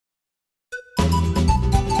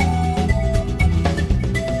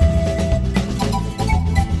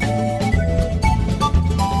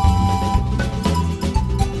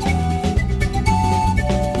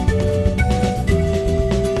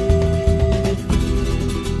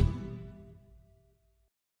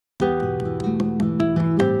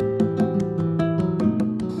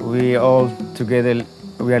We all together,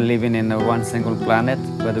 we are living in one single planet,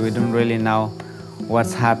 but we don't really know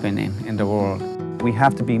what's happening in the world. We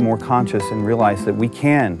have to be more conscious and realize that we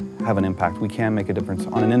can have an impact, we can make a difference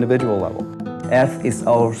on an individual level. Earth is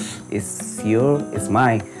ours, it's yours, it's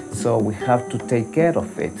mine, so we have to take care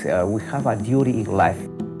of it. We have a duty in life.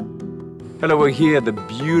 Hello, we're here at the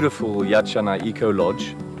beautiful Yachana Eco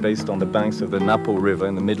Lodge, based on the banks of the Napo River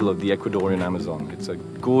in the middle of the Ecuadorian Amazon. It's a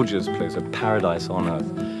gorgeous place, a paradise on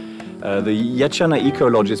earth. The Yachana Eco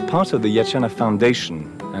Lodge is part of the Yachana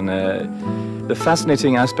Foundation, and the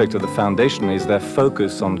fascinating aspect of the foundation is their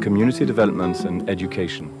focus on community development and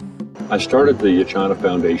education. I started the Yachana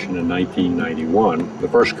Foundation in 1991. The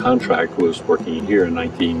first contract was working here in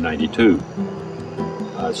 1992.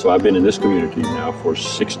 So I've been in this community now for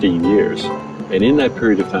 16 years. And in that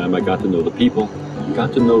period of time, I got to know the people,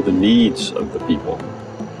 got to know the needs of the people.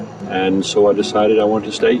 And so I decided I wanted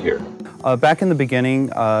to stay here. Back in the beginning,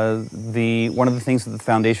 one of the things that the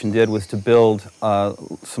foundation did was to build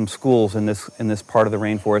some schools in this part of the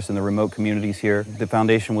rainforest and the remote communities here. The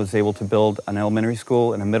foundation was able to build an elementary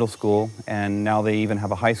school and a middle school, and now they even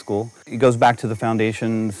have a high school. It goes back to the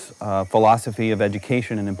foundation's philosophy of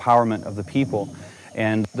education and empowerment of the people,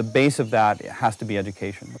 and the base of that has to be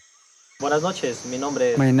education. Buenas noches, mi nombre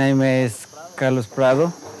es... My name is Carlos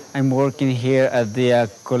Prado. I'm working here at the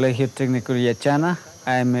Colegio Técnico Yachana.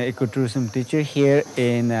 I'm an ecotourism teacher here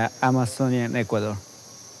in Amazonian Ecuador.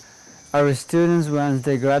 Our students, once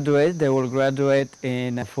they graduate, they will graduate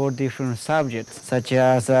in 4 different subjects, such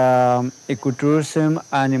as ecotourism,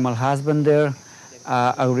 animal husbandry,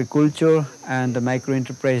 agriculture, and the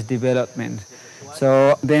microenterprise development.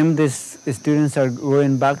 So then these students are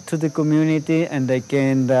going back to the community and they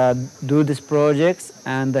can do these projects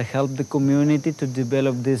and help the community to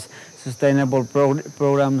develop these sustainable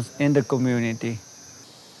programs in the community.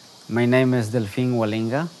 My name is Delfin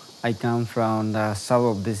Walinga. I come from the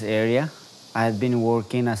south of this area. I've been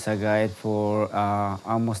working as a guide for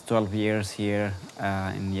almost 12 years here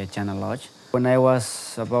in Yachana Lodge. When I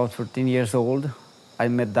was about 14 years old, I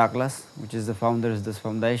met Douglas, which is the founder of this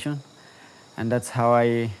foundation. And that's how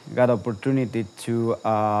I got opportunity to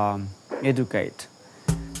educate.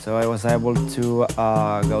 So I was able to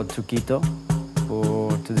go to Quito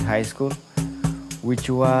to the high school, which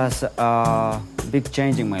was a big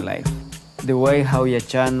change in my life. The way how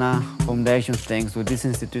Yachana Foundation thinks, with this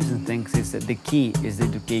institution thinks, is that the key is the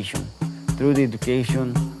education. Through the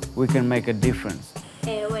education, we can make a difference.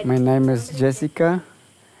 My name is Jessica.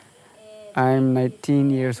 I'm 19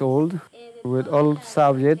 years old. With all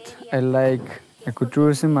subjects, I like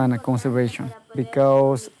ecotourism and conservation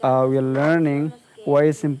because we are learning why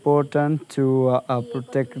it's important to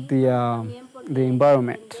protect the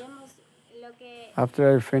environment.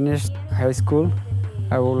 After I finished high school,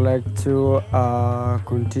 I would like to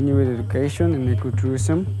continue with education in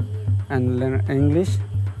ecotourism and learn English,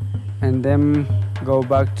 and then go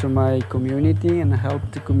back to my community and help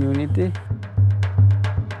the community.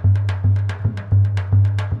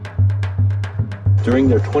 During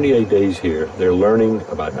their 28 days here, they're learning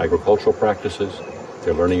about agricultural practices,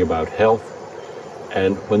 they're learning about health,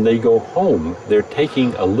 and when they go home, they're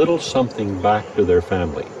taking a little something back to their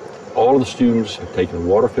family. All of the students have taken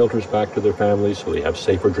water filters back to their families so they have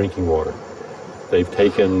safer drinking water. They've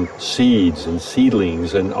taken seeds and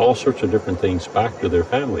seedlings and all sorts of different things back to their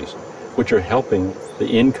families, which are helping the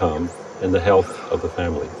income and the health of the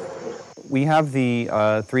family. We have the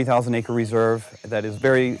 3,000-acre reserve that is a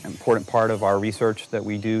very important part of our research that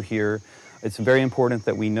we do here. It's very important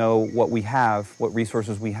that we know what we have, what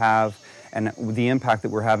resources we have, and the impact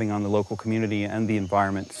that we're having on the local community and the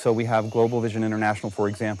environment. So we have Global Vision International, for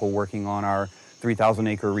example, working on our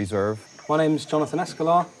 3,000-acre reserve. My name is Jonathan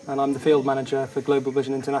Escalar, and I'm the field manager for Global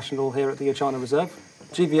Vision International here at the Yachana Reserve.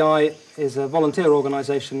 GVI is a volunteer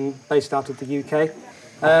organisation based out of the UK.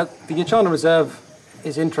 The Yachana Reserve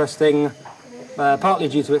is interesting partly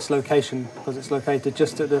due to its location, because it's located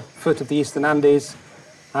just at the foot of the Eastern Andes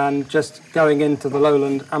and just going into the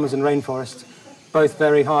lowland Amazon rainforest, both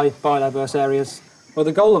very high biodiverse areas. Well,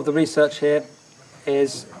 the goal of the research here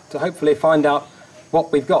is to hopefully find out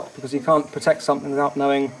what we've got, because you can't protect something without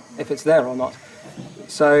knowing if it's there or not.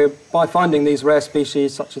 So by finding these rare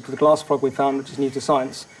species, such as the glass frog we found, which is new to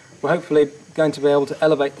science, we're hopefully going to be able to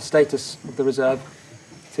elevate the status of the reserve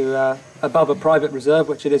to above a private reserve,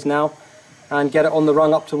 which it is now, and get it on the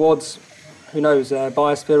rung up towards, who knows,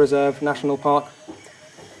 biosphere reserve, national park.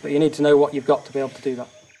 But you need to know what you've got to be able to do that.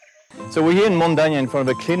 So we're here in Mondaña in front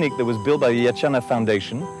of a clinic that was built by the Yachana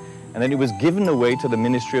Foundation, and then it was given away to the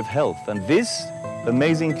Ministry of Health. And this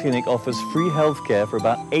amazing clinic offers free healthcare for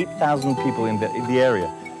about 8,000 people in the area.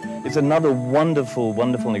 It's another wonderful,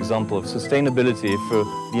 wonderful example of sustainability for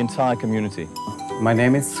the entire community. My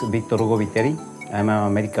name is Victor Hugo Viteri. I'm a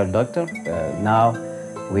medical doctor. Now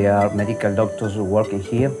we are medical doctors working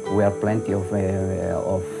here. We have plenty of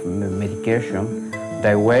medication.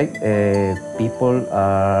 That way, people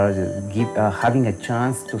are having a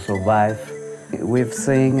chance to survive. We've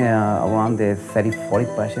seen around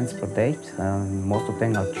 30-40 patients per day. Most of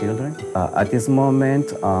them are children. At this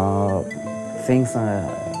moment, things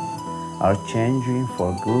are changing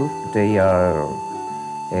for good. They are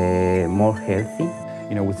more healthy.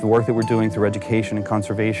 You know, with the work that we're doing through education and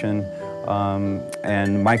conservation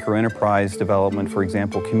and micro-enterprise development, for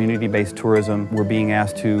example, community-based tourism, we're being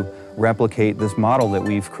asked to replicate this model that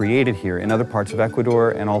we've created here in other parts of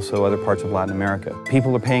Ecuador and also other parts of Latin America.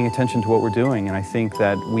 People are paying attention to what we're doing, and I think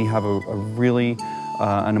that we have a really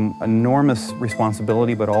an enormous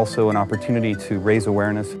responsibility, but also an opportunity to raise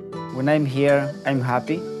awareness. When I'm here, I'm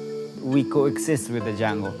happy. We coexist with the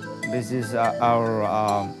jungle. This is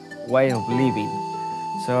our way of living.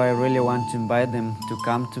 So I really want to invite them to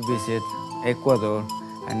come to visit Ecuador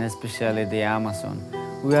and especially the Amazon.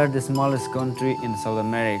 We are the smallest country in South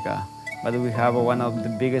America, but we have one of the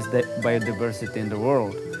biggest biodiversity in the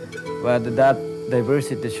world. But that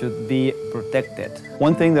diversity should be protected.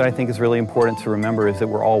 One thing that I think is really important to remember is that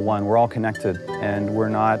we're all one, we're all connected, and we're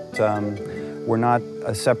not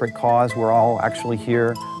a separate cause. We're all actually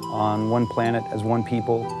here on one planet as one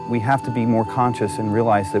people. We have to be more conscious and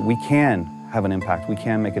realize that we can have an impact, we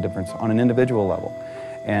can make a difference on an individual level.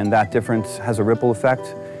 And that difference has a ripple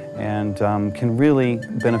effect and can really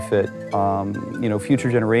benefit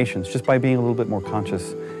future generations just by being a little bit more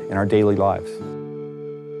conscious in our daily lives.